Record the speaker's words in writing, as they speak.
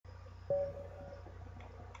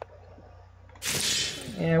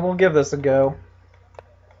Yeah, we'll give this a go.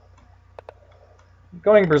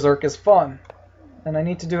 Going berserk is fun, and I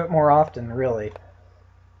need to do it more often, really.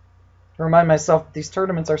 To remind myself that these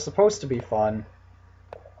tournaments are supposed to be fun,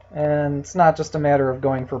 and it's not just a matter of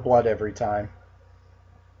going for blood every time.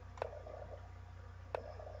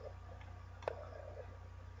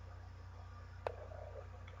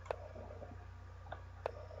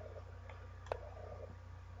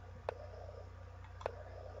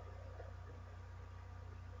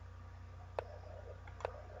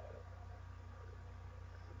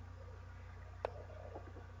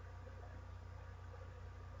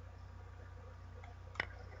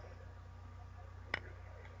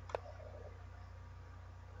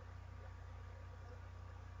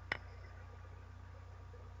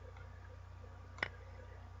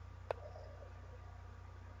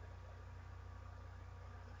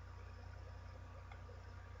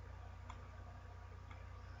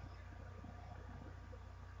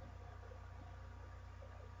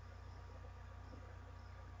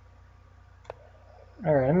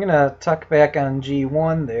 Alright, I'm going to tuck back on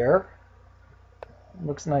G1 there.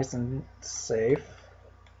 Looks nice and safe.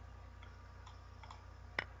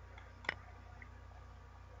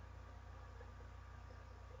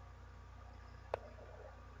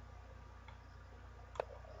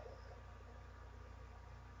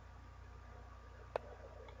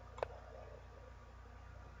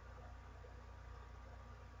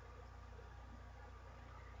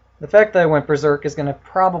 The fact that I went berserk is going to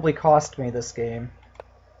probably cost me this game.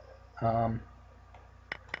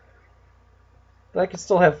 But I could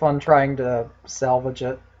still have fun trying to salvage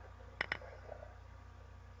it.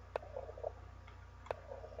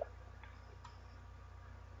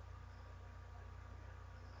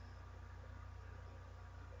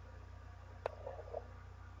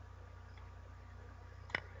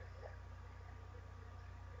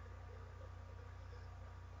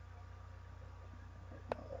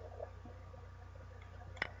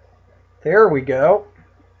 There we go.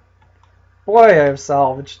 Boy, I've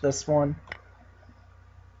salvaged this one.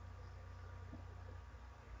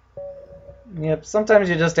 Yep, sometimes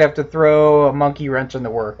you just have to throw a monkey wrench in the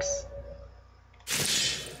works.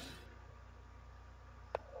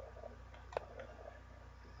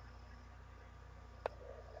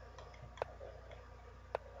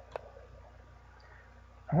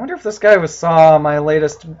 I wonder if this guy saw my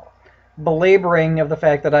latest belaboring of the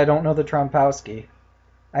fact that I don't know the Toadofsky.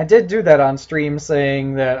 I did do that on stream,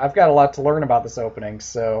 saying that I've got a lot to learn about this opening,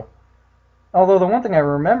 so... Although the one thing I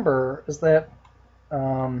remember is that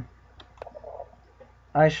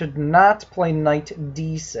I should not play knight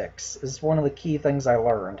d6, is one of the key things I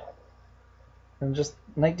learned. And just,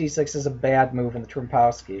 knight d6 is a bad move in the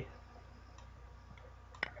Toadofsky.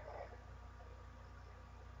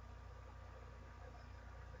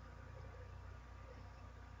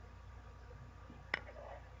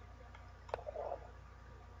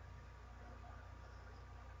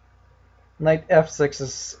 Knight f6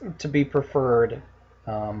 is to be preferred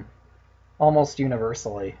almost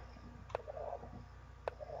universally.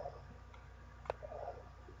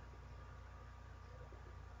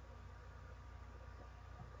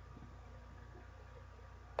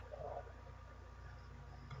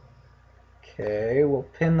 Okay, we'll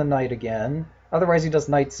pin the knight again. Otherwise he does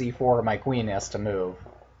knight c4 and my queen has to move.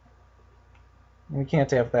 We can't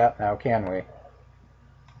have that now, can we?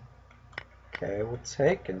 Okay, we'll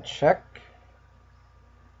take and check.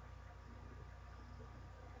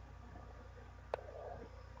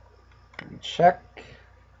 And check.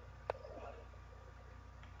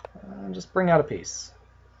 And just bring out a piece.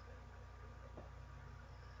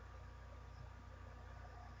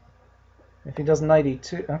 If he does knight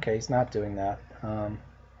e2, okay, he's not doing that.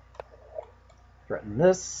 Threaten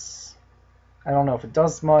this. I don't know if it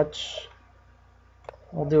does much.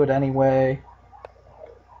 We'll do it anyway.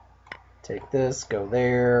 Take this, go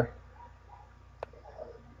there.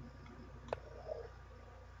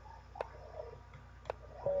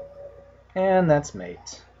 And that's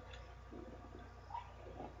mate.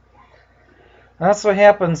 That's what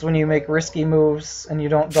happens when you make risky moves and you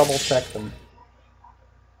don't double check them.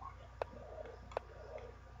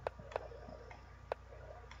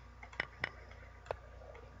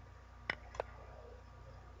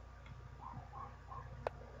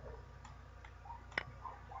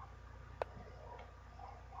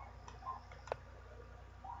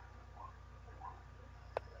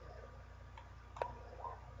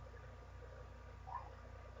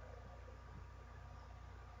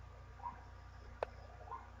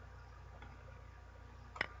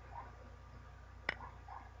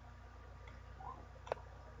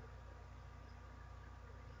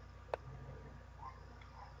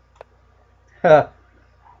 Huh.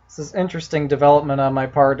 This is interesting development on my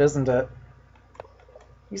part, isn't it?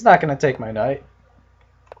 He's not going to take my knight.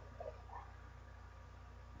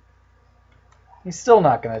 He's still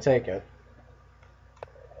not going to take it.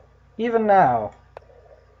 Even now.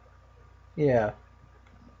 Yeah.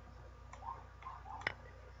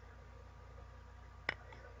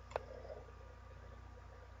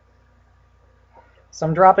 So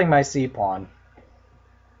I'm dropping my c-pawn.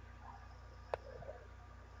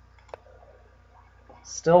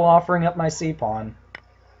 Still offering up my c-pawn.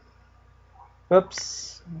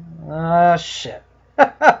 Oops. Shit.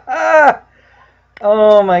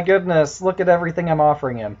 Oh my goodness, look at everything I'm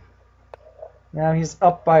offering him. Now he's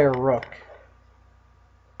up by a rook.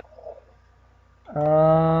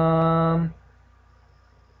 Yeah,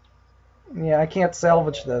 I can't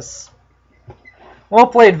salvage this. Well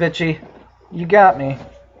played, Vichy. You got me.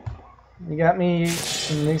 You got me,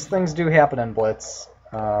 and these things do happen in Blitz.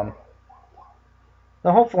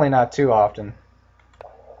 Though hopefully not too often.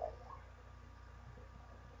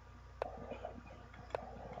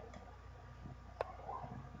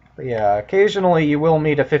 But yeah, occasionally you will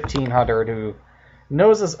meet a 1500 who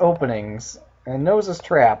knows his openings and knows his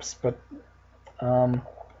traps, but you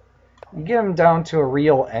get him down to a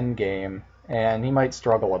real endgame, and he might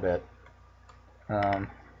struggle a bit. But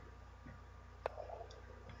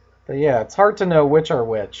yeah, it's hard to know which are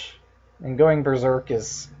which, and going berserk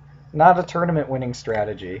is not a tournament-winning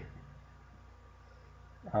strategy.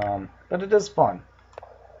 But it is fun.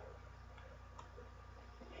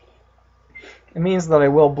 It means that I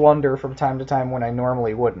will blunder from time to time when I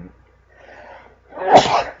normally wouldn't.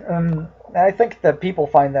 I think that people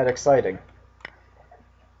find that exciting.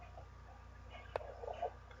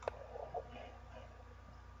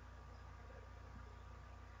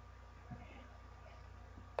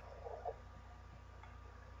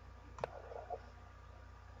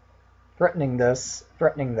 Threatening this,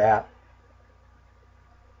 threatening that.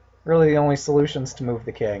 Really the only solution's to move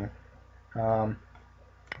the king.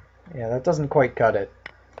 Yeah, that doesn't quite cut it.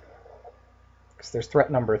 Because there's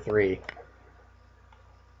threat number 3.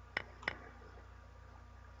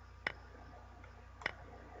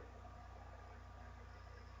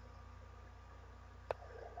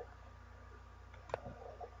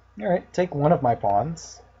 Alright, take one of my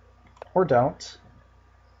pawns. Or don't.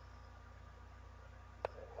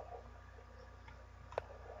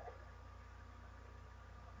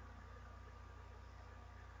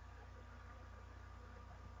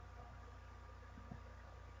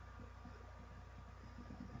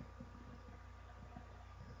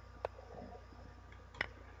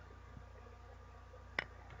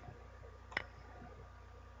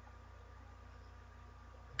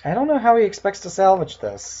 I don't know how he expects to salvage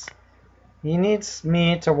this. He needs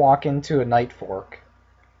me to walk into a knight fork.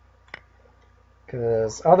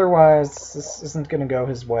 Because otherwise, this isn't going to go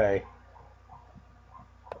his way.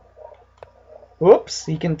 Oops,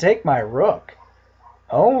 he can take my rook.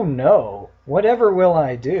 Oh no, whatever will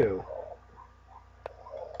I do?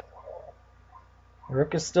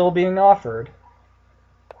 Rook is still being offered.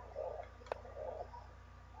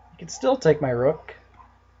 He can still take my rook.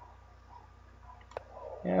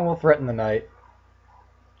 And we'll threaten the knight.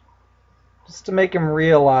 Just to make him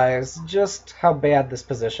realize just how bad this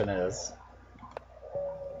position is.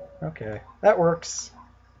 Okay, that works.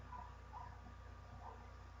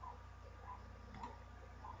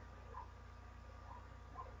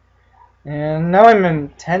 And now I'm in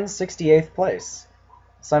 1068th place.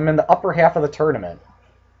 So I'm in the upper half of the tournament.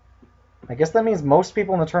 I guess that means most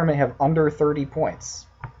people in the tournament have under 30 points.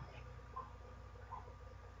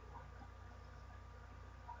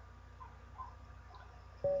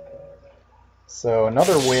 So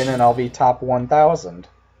another win and I'll be top 1,000.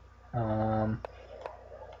 I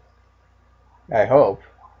hope.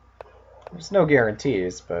 There's no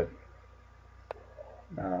guarantees, but...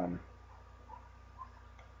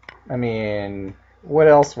 I mean, what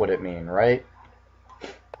else would it mean, right?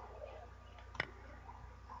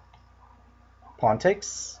 Pawn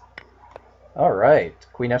takes? Alright.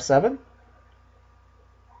 Queen f7?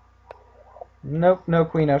 Nope, no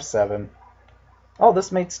queen f7. Oh,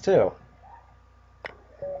 this mates too.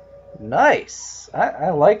 Nice! I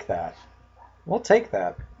like that. We'll take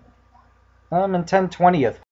that. I'm in 10/20th